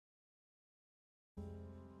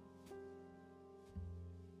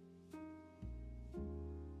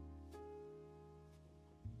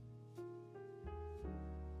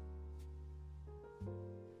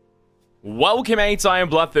Welcome mates, I am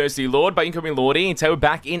BloodThirstyLord by incoming Lordy, and today we're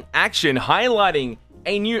back in action highlighting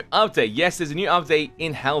a new update. Yes, there's a new update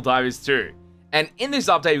in Helldivers 2. And in this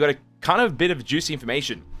update, we've got a kind of bit of juicy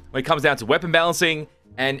information when it comes down to weapon balancing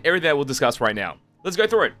and everything that we'll discuss right now. Let's go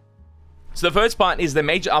through it. So the first part is the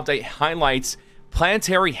major update highlights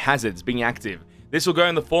planetary hazards being active. This will go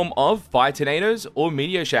in the form of fire tornadoes or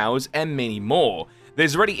meteor showers and many more.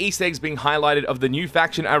 There's already Easter eggs being highlighted of the new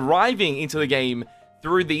faction arriving into the game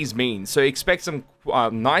through these means. So expect some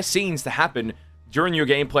nice scenes to happen during your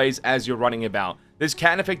gameplays as you're running about. This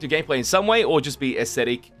can affect your gameplay in some way or just be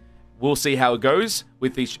aesthetic. We'll see how it goes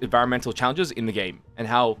with these environmental challenges in the game and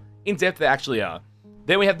how in-depth they actually are.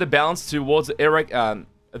 Then we have the balance towards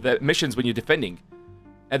the missions when you're defending.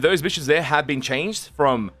 And those missions there have been changed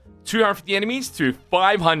from 250 enemies to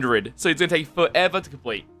 500. So it's going to take forever to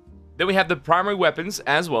complete. Then we have the primary weapons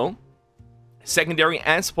as well. Secondary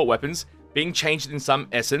and support weapons being changed in some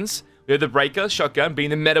essence. We have the breaker shotgun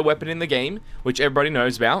being the meta weapon in the game, which everybody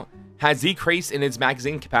knows about. Has decreased in its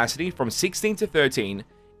magazine capacity from 16 to 13.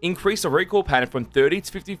 Increased the recoil pattern from 30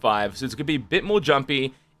 to 55. So it's going to be a bit more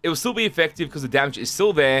jumpy. It will still be effective because the damage is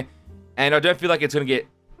still there. And I don't feel like it's going to get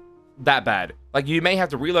that bad. Like, you may have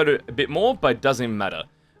to reload it a bit more, but it doesn't matter.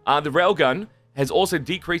 The railgun has also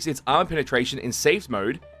decreased its armor penetration in safe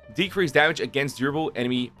mode. Decreased damage against durable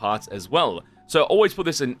enemy parts as well. So always put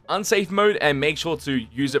this in unsafe mode and make sure to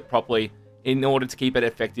use it properly in order to keep it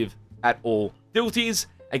effective at all difficulties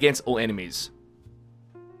against all enemies.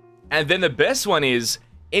 And then the best one is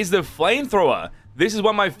the flamethrower. This is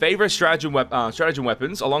one of my favorite stratagem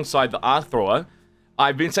weapons alongside the arc thrower.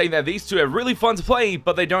 I've been saying that these two are really fun to play,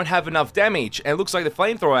 but they don't have enough damage. And it looks like the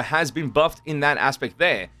flamethrower has been buffed in that aspect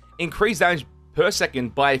there. Increased damage per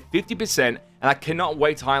second by 50%. And I cannot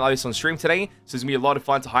wait to highlight this on stream today. So it's going to be a lot of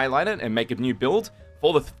fun to highlight it and make a new build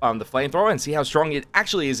for the flamethrower and see how strong it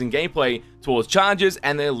actually is in gameplay towards charges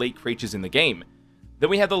and the elite creatures in the game.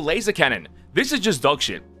 Then we have the laser cannon. This is just dog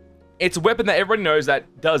shit. It's a weapon that everybody knows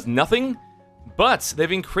that does nothing, but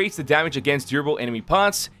they've increased the damage against durable enemy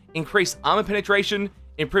parts, increased armor penetration,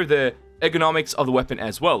 improved the ergonomics of the weapon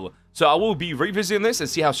as well. So I will be revisiting this and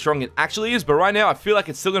see how strong it actually is, but right now I feel like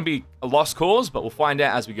it's still going to be a lost cause, but we'll find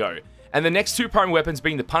out as we go. And the next two primary weapons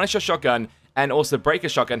being the Punisher shotgun and also the Breaker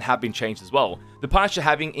shotgun have been changed as well. The Punisher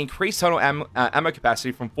having increased total ammo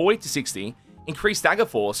capacity from 40 to 60, increased stagger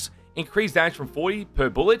force, increased damage from 40 per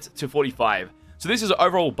bullet to 45. So this is an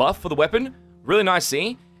overall buff for the weapon. Really nice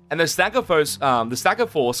see. And the stagger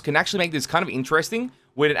force can actually make this kind of interesting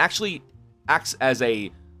when it actually acts as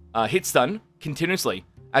a hit stun continuously,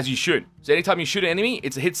 as you shoot. So anytime you shoot an enemy,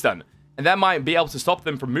 it's a hit stun. And that might be able to stop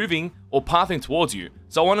them from moving or pathing towards you.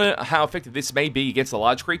 So I wonder how effective this may be against the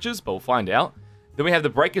large creatures, but we'll find out. Then we have the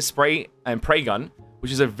Breaker Spray and Prey Gun,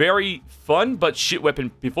 which is a very fun but shit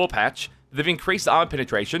weapon before patch. They've increased the armor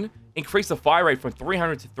penetration, increased the fire rate from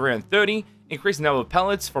 300 to 330, increased the number of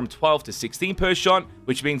pellets from 12 to 16 per shot,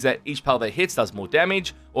 which means that each pellet that hits does more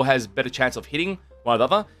damage or has better chance of hitting one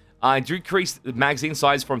another. Decreased the magazine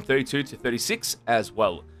size from 32 to 36 as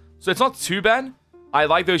well. So it's not too bad. I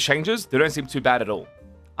like those changes. They don't seem too bad at all.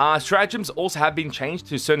 Stratagems also have been changed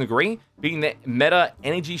to a certain degree, being the Meta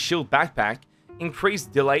Energy Shield Backpack,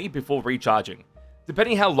 increased delay before recharging.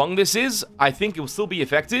 Depending how long this is, I think it will still be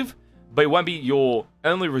effective, but it won't be your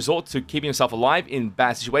only resort to keeping yourself alive in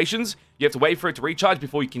bad situations. You have to wait for it to recharge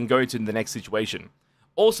before you can go into the next situation.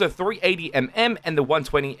 Also, 380mm and the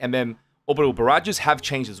 120mm orbital barrages have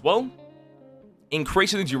changed as well,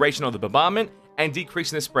 increasing the duration of the bombardment and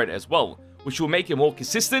decreasing the spread as well, which will make it more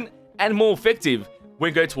consistent and more effective when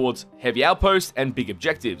we go towards heavy outposts and big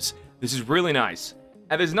objectives. This is really nice.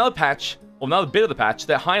 And there's another patch, or another bit of the patch,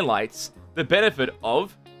 that highlights the benefit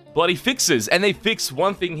of bloody fixes. And they fixed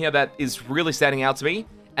one thing here that is really standing out to me,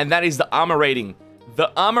 and that is the armor rating.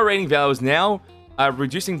 The armor rating value is now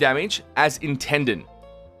reducing damage as intended.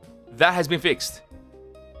 That has been fixed.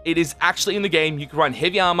 It is actually in the game. You can run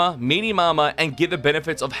heavy armor, medium armor, and get the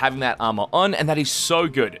benefits of having that armor on, and that is so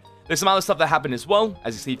good. There's some other stuff that happened as well,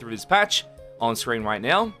 as you see through this patch on screen right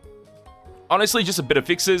now. Honestly, just a bit of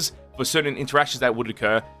fixes for certain interactions that would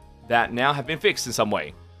occur that now have been fixed in some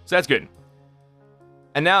way. So that's good.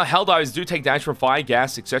 And now Helldivers do take damage from fire,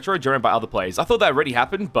 gas, etc. generated by other players. I thought that already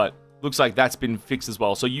happened, but looks like that's been fixed as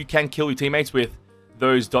well. So you can kill your teammates with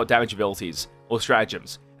those dot damage abilities or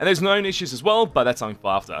stratagems. And there's known issues as well, but that's something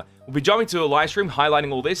for after. We'll be jumping to a live stream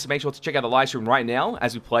highlighting all this. So make sure to check out the live stream right now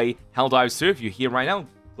as we play Helldivers 2. If you're here right now,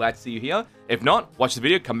 glad to see you here. If not, watch the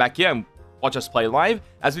video, come back here and watch us play live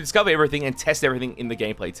as we discover everything and test everything in the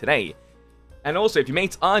gameplay today. And also, if your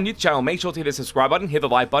mates are new to the channel, make sure to hit the subscribe button, hit the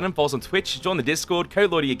like button, follow us on Twitch, join the Discord,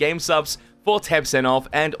 code Lordy your game subs for 10% off,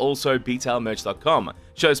 and also BTLmerch.com.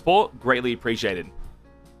 Show support, greatly appreciated.